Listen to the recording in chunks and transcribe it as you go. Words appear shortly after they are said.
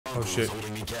Oh shit.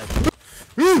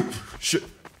 Shit.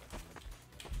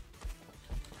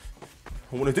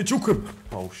 I wanted to juke him.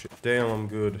 Oh shit. Damn, I'm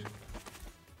good.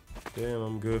 Damn,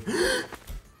 I'm good.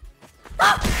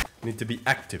 I need to be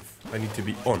active. I need to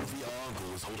be on.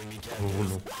 Oh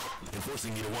no.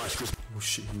 Oh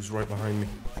shit, he was right behind me.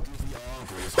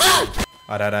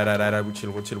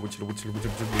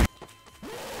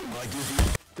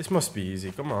 This must be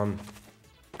easy, come on.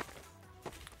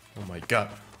 Oh my god.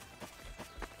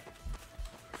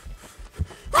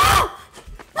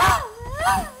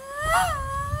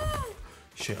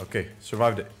 Shit, okay,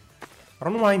 survived it. I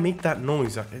don't know why I make that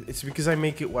noise. It's because I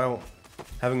make it while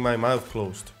having my mouth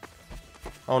closed.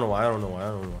 I don't know why, I don't know why, I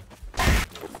don't know why.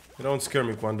 You don't scare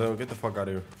me, Quando. Get the fuck out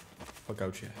of here. Fuck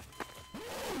out here.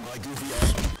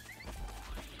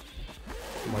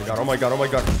 Oh my god, oh my god, oh my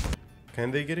god.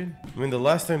 Can they get in? I mean, the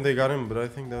last time they got in, but I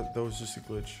think that was just a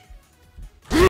glitch.